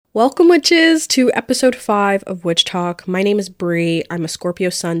Welcome, witches, to episode 5 of Witch Talk. My name is Bree. I'm a Scorpio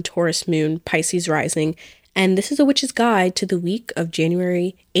Sun, Taurus Moon, Pisces Rising, and this is a witch's guide to the week of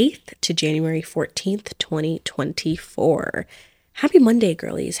January 8th to January 14th, 2024. Happy Monday,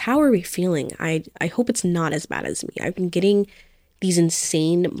 girlies. How are we feeling? I hope it's not as bad as me. I've been getting these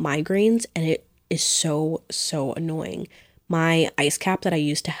insane migraines, and it is so annoying. My ice cap that I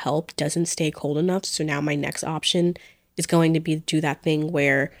use to help doesn't stay cold enough, so now my next option is going to be to do that thing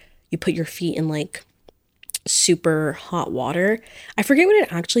where you put your feet in like super hot water. I forget what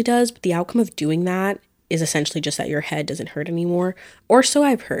it actually does, but the outcome of doing that is essentially just that your head doesn't hurt anymore. Or so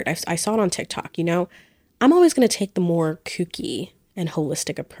I've heard. I saw it on TikTok, I'm always going to take the more kooky and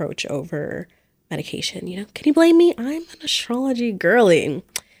holistic approach over medication, Can you blame me? I'm an astrology girly.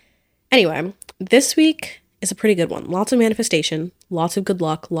 Anyway, this week is a pretty good one. Lots of manifestation, lots of good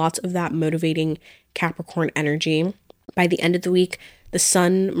luck, lots of that motivating Capricorn energy. By the end of the week, the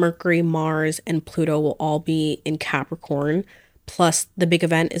Sun, Mercury, Mars, and Pluto will all be in Capricorn. Plus, the big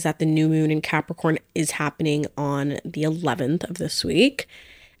event is that the new moon in Capricorn is happening on the 11th of this week.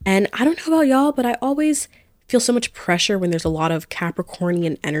 And I don't know about y'all, but I always feel so much pressure when there's a lot of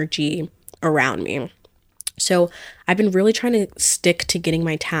Capricornian energy around me. So I've been really trying to stick to getting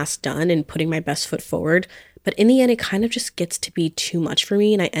my tasks done and putting my best foot forward. But in the end, it kind of just gets to be too much for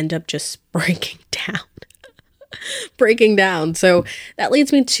me and I end up just breaking down. So that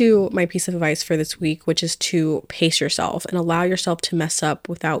leads me to my piece of advice for this week, which is to pace yourself and allow yourself to mess up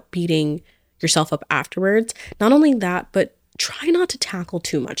without beating yourself up afterwards. Not only that, but try not to tackle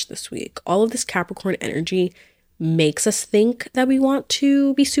too much this week. All of this Capricorn energy makes us think that we want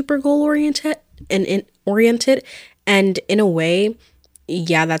to be super goal oriented and in a way,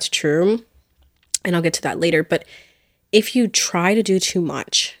 yeah, that's true. And I'll get to that later. But if you try to do too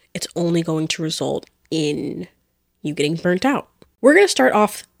much, it's only going to result in you getting burnt out. We're going to start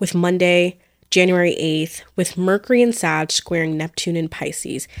off with Monday, January 8th, with Mercury and Sag squaring Neptune and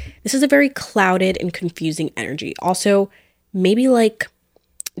Pisces. This is a very clouded and confusing energy. Also, maybe like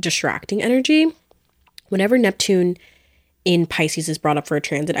distracting energy. Whenever Neptune in Pisces is brought up for a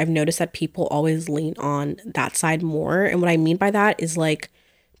transit, I've noticed that people always lean on that side more. And what I mean by that is like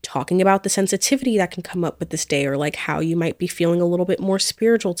talking about the sensitivity that can come up with this day or like how you might be feeling a little bit more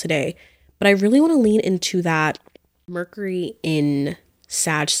spiritual today. But I really want to lean into that Mercury in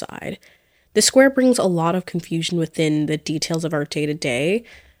Sag side. The square brings a lot of confusion within the details of our day-to-day.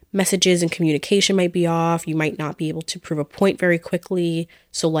 Messages and communication might be off. You might not be able to prove a point very quickly.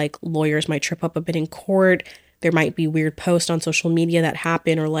 So like lawyers might trip up a bit in court. There might be weird posts on social media that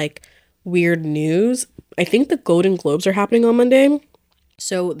happen or like weird news. I think the Golden Globes are happening on Monday.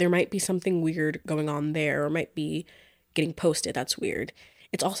 So there might be something weird going on there or might be getting posted. That's weird.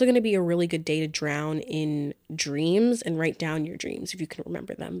 It's also going to be a really good day to drown in dreams and write down your dreams if you can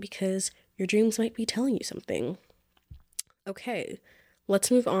remember them because your dreams might be telling you something. Okay,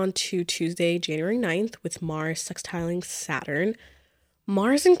 let's move on to Tuesday, January 9th with Mars sextiling Saturn.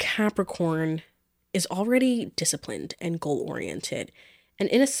 Mars in Capricorn is already disciplined and goal-oriented. And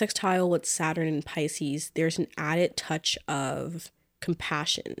in a sextile with Saturn and Pisces, there's an added touch of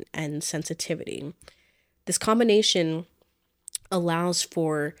compassion and sensitivity. This combination allows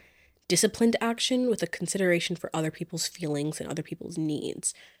for disciplined action with a consideration for other people's feelings and other people's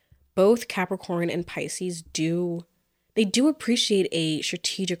needs. Both Capricorn and Pisces do appreciate a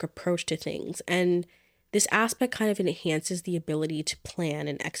strategic approach to things, and this aspect kind of enhances the ability to plan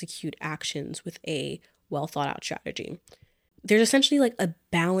and execute actions with a well thought out strategy. There's essentially like a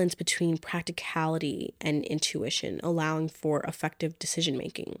balance between practicality and intuition, allowing for effective decision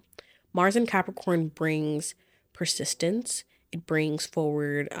making. Mars in Capricorn brings persistence. It brings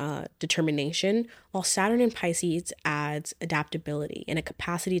forward determination, while Saturn in Pisces adds adaptability and a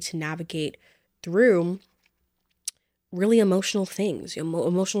capacity to navigate through really emotional things,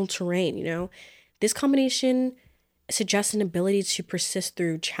 emotional terrain, This combination suggests an ability to persist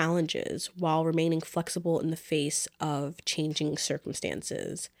through challenges while remaining flexible in the face of changing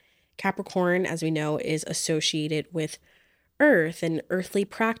circumstances. Capricorn, as we know, is associated with earth and earthly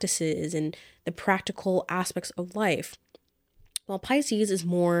practices and the practical aspects of life, while Pisces is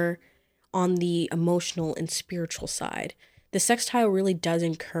more on the emotional and spiritual side. The sextile really does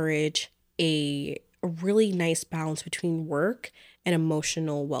encourage a really nice balance between work and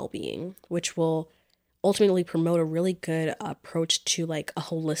emotional well-being, which will ultimately promote a really good approach to like a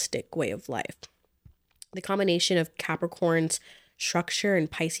holistic way of life. The combination of Capricorn's structure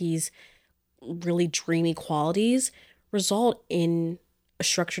and Pisces' really dreamy qualities result in a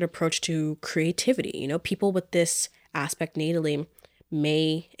structured approach to creativity. People with this aspect natally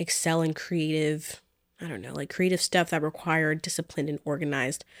may excel in creative I don't know, like creative stuff that require disciplined and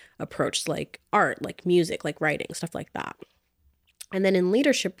organized approach, like art, like music, like writing, stuff like that. And then in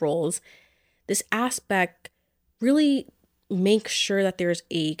leadership roles, this aspect really makes sure that there's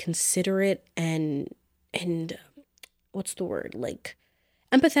a considerate and what's the word? Like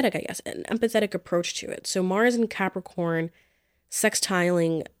empathetic, I guess, an empathetic approach to it. So Mars in Capricorn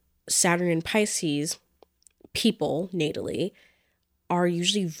sextiling Saturn in Pisces, people natally are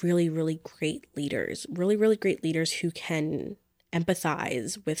usually really, really great leaders, really, really great leaders who can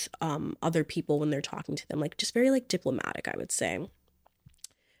empathize with other people when they're talking to them, like just very like diplomatic, I would say.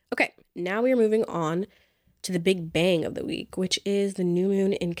 Okay, now we are moving on to the big bang of the week, which is the new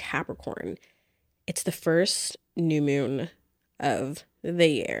moon in Capricorn. It's the first new moon of the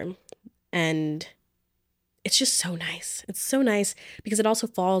year, and it's just so nice. It's so nice because it also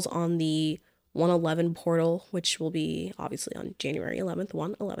falls on the 111 portal, which will be obviously on January 11th,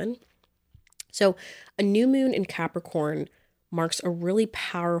 111. So a new moon in Capricorn marks a really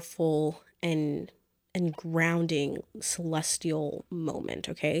powerful and grounding celestial moment,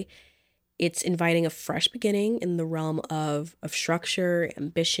 okay? It's inviting a fresh beginning in the realm of structure,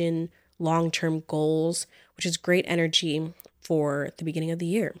 ambition, long-term goals, which is great energy for the beginning of the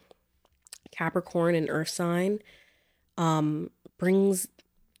year. Capricorn, an earth sign, brings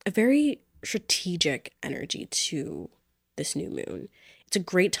a very strategic energy to this new moon. It's a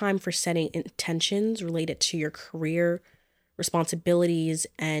great time for setting intentions related to your career, responsibilities,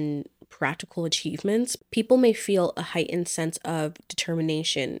 and practical achievements. People may feel a heightened sense of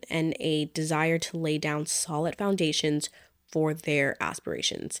determination and a desire to lay down solid foundations for their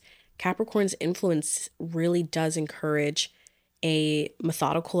aspirations. Capricorn's influence really does encourage a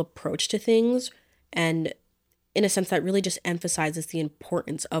methodical approach to things, and in a sense that really just emphasizes the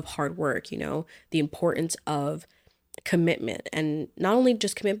importance of hard work, you know, the importance of commitment, and not only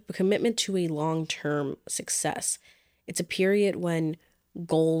just commitment, but commitment to a long-term success. It's a period when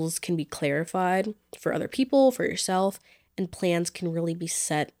goals can be clarified for other people, for yourself, and plans can really be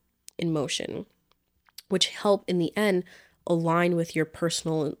set in motion, which help in the end align with your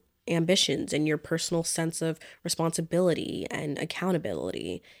personal ambitions and your personal sense of responsibility and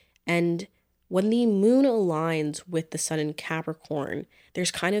accountability. And when the moon aligns with the sun in Capricorn,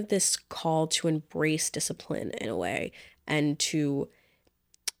 there's kind of this call to embrace discipline in a way and to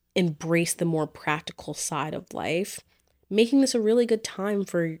embrace the more practical side of life, making this a really good time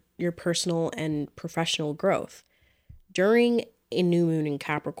for your personal and professional growth. During a new moon in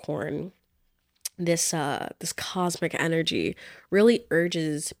Capricorn, this cosmic energy really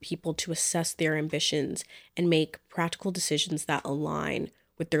urges people to assess their ambitions and make practical decisions that align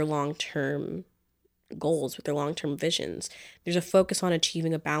with their long-term goals, with their long-term visions. There's a focus on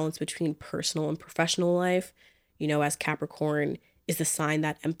achieving a balance between personal and professional life, you know, as Capricorn is the sign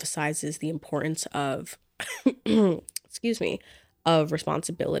that emphasizes the importance of excuse me, of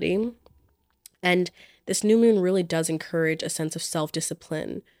responsibility. And this new moon really does encourage a sense of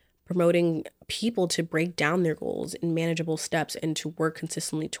self-discipline, promoting people to break down their goals in manageable steps and to work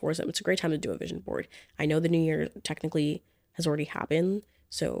consistently towards them. It's a great time to do a vision board. I know the new year technically has already happened,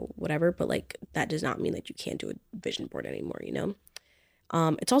 so whatever, but like that does not mean that you can't do a vision board anymore, you know?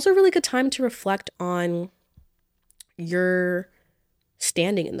 It's also a really good time to reflect on your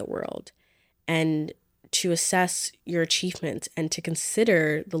standing in the world and to assess your achievements and to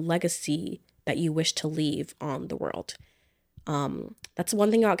consider the legacy that you wish to leave on the world. That's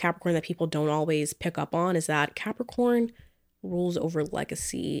one thing about Capricorn that people don't always pick up on, is that Capricorn rules over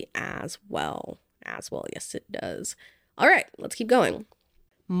legacy as well. Yes, it does. All right, let's keep going.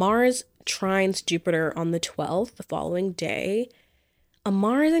 Mars trines Jupiter on the 12th, the following day. A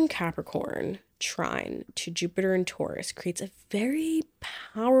Mars in Capricorn trine to Jupiter in Taurus creates a very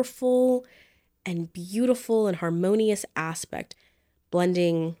powerful and beautiful and harmonious aspect,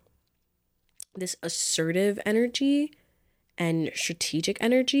 blending this assertive energy and strategic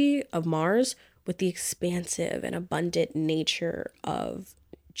energy of Mars with the expansive and abundant nature of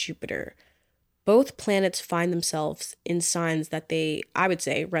Jupiter. Both planets find themselves in signs that they, I would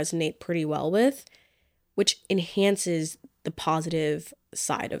say, resonate pretty well with, which enhances the positive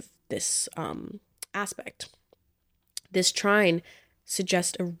side of this aspect. This trine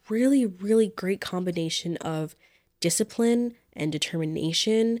suggests a really, really great combination of discipline and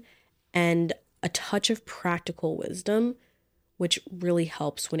determination and a touch of practical wisdom, which really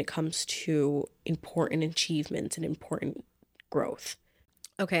helps when it comes to important achievements and important growth.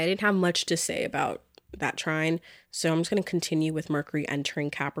 Okay, I didn't have much to say about that trine, so I'm just going to continue with Mercury entering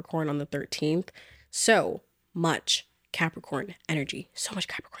Capricorn on the 13th. So much Capricorn energy. So much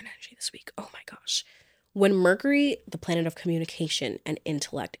Capricorn energy this week. Oh my gosh. When Mercury, the planet of communication and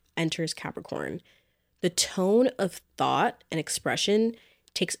intellect, enters Capricorn, The tone of thought and expression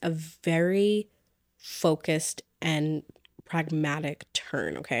takes a very focused and pragmatic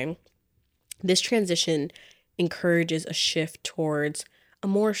turn, okay? This transition encourages a shift towards a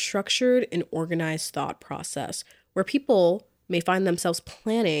more structured and organized thought process where people may find themselves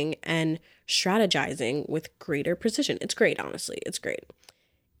planning and strategizing with greater precision. It's great, honestly. It's great.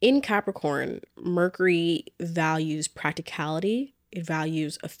 In Capricorn, Mercury values practicality, it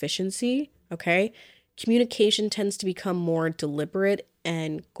values efficiency, okay? Communication tends to become more deliberate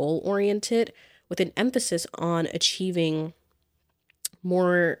and goal oriented with an emphasis on achieving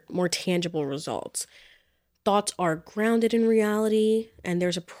more tangible results. Thoughts are grounded in reality, and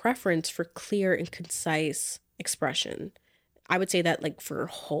there's a preference for clear and concise expression. I would say that, like, for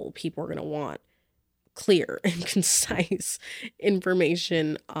whole people are going to want clear and concise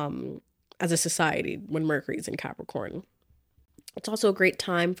information as a society when Mercury's in Capricorn. It's also a great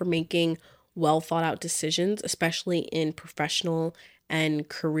time for making well thought out decisions, especially in professional and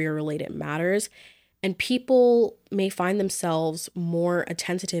career related matters. And people may find themselves more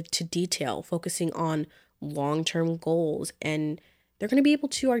attentive to detail, focusing on long term goals, and they're going to be able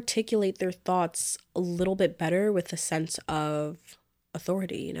to articulate their thoughts a little bit better with a sense of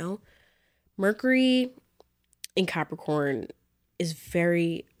authority. Mercury in Capricorn is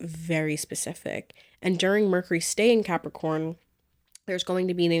very, very specific. And during Mercury's stay in Capricorn, there's going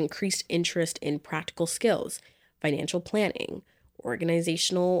to be an increased interest in practical skills, financial planning,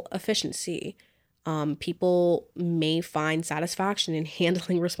 organizational efficiency. People may find satisfaction in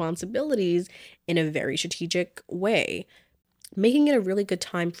handling responsibilities in a very strategic way, making it a really good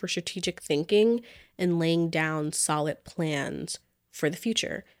time for strategic thinking and laying down solid plans for the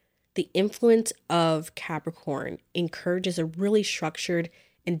future. The influence of Capricorn encourages a really structured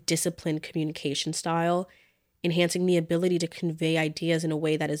and disciplined communication style, enhancing the ability to convey ideas in a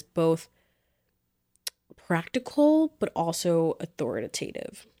way that is both practical but also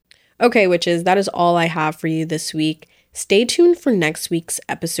authoritative. Okay, witches, that is all I have for you this week. Stay tuned for next week's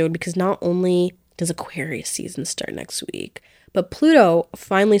episode because not only does Aquarius season start next week, but Pluto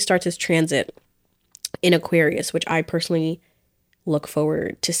finally starts its transit in Aquarius, which I personally look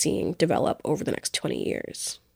forward to seeing develop over the next 20 years.